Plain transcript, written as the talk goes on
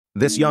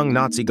This young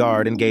Nazi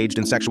guard engaged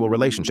in sexual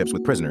relationships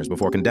with prisoners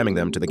before condemning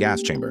them to the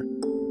gas chamber.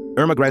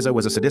 Irma Grese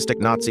was a sadistic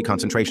Nazi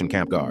concentration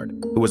camp guard,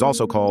 who was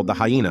also called the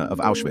Hyena of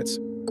Auschwitz,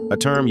 a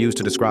term used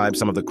to describe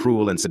some of the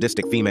cruel and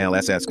sadistic female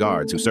SS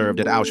guards who served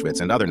at Auschwitz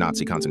and other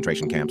Nazi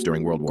concentration camps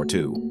during World War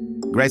II.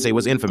 Grese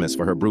was infamous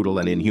for her brutal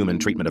and inhuman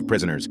treatment of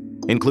prisoners,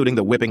 including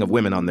the whipping of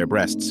women on their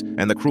breasts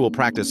and the cruel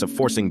practice of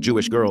forcing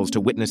Jewish girls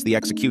to witness the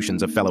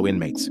executions of fellow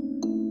inmates.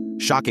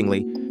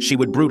 Shockingly, she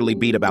would brutally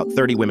beat about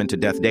 30 women to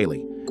death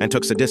daily, and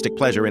took sadistic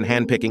pleasure in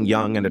handpicking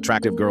young and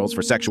attractive girls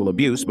for sexual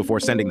abuse before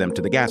sending them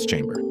to the gas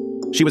chamber.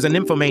 She was a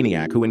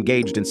nymphomaniac who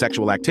engaged in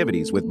sexual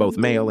activities with both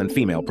male and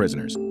female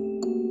prisoners.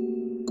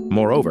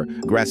 Moreover,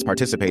 Grese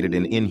participated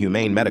in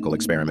inhumane medical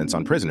experiments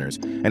on prisoners,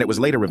 and it was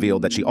later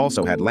revealed that she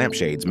also had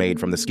lampshades made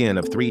from the skin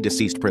of 3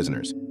 deceased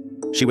prisoners.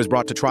 She was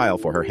brought to trial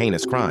for her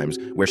heinous crimes,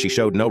 where she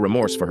showed no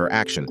remorse for her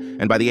action,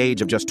 and by the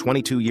age of just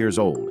 22 years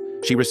old,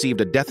 she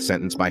received a death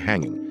sentence by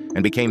hanging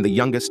and became the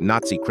youngest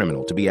Nazi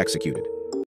criminal to be executed.